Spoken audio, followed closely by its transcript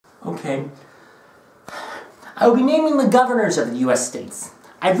Okay. I will be naming the governors of the U.S. states.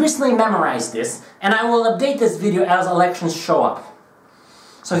 I've recently memorized this, and I will update this video as elections show up.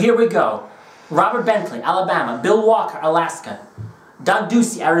 So here we go. Robert Bentley, Alabama. Bill Walker, Alaska. Doug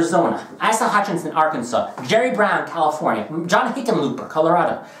Ducey, Arizona. Asa Hutchinson, Arkansas. Jerry Brown, California. John Hickenlooper,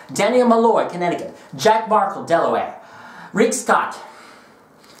 Colorado. Daniel Malloy, Connecticut. Jack Markle, Delaware. Rick Scott,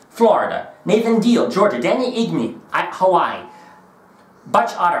 Florida. Nathan Deal, Georgia. Danny Igny, Hawaii.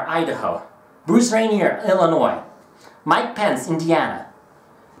 Butch Otter, Idaho. Bruce Rainier, Illinois. Mike Pence, Indiana.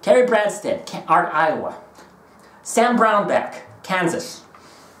 Terry Bradstead, Iowa. Sam Brownback, Kansas.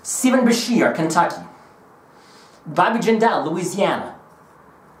 Stephen Beshear, Kentucky. Bobby Jindal, Louisiana.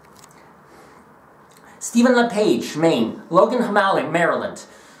 Stephen LePage, Maine. Logan Hamali, Maryland.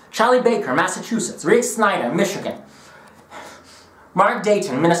 Charlie Baker, Massachusetts. Rick Snyder, Michigan. Mark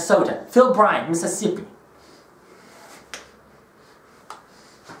Dayton, Minnesota. Phil Bryant, Mississippi.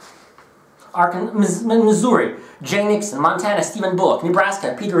 Missouri, Jay Nixon. Montana, Stephen Bullock.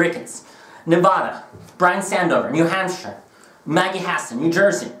 Nebraska, Peter Ricketts. Nevada, Brian Sandover. New Hampshire, Maggie Hassan. New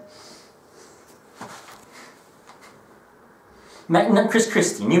Jersey, Chris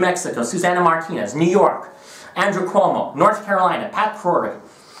Christie. New Mexico, Susana Martinez. New York, Andrew Cuomo. North Carolina, Pat Crowley.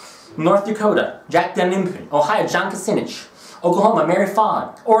 North Dakota, Jack Denimpi. Ohio, John Kucinich. Oklahoma, Mary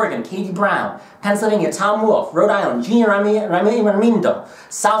Fallon. Oregon, Katie Brown. Pennsylvania, Tom Wolf. Rhode Island, Gina Raimondo.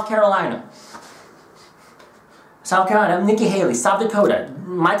 South Carolina, Nikki Haley. South Dakota,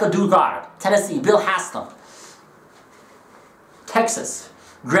 Michael Dugard. Tennessee, Bill Haslam. Texas,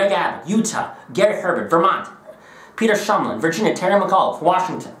 Greg Abbott. Utah, Gary Herbert. Vermont, Peter Shumlin. Virginia, Terry McAuliffe.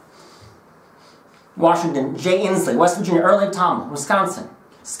 Washington, Jay Inslee. West Virginia, Earl Tomlin. Wisconsin,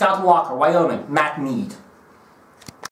 Scott Walker. Wyoming, Matt Mead.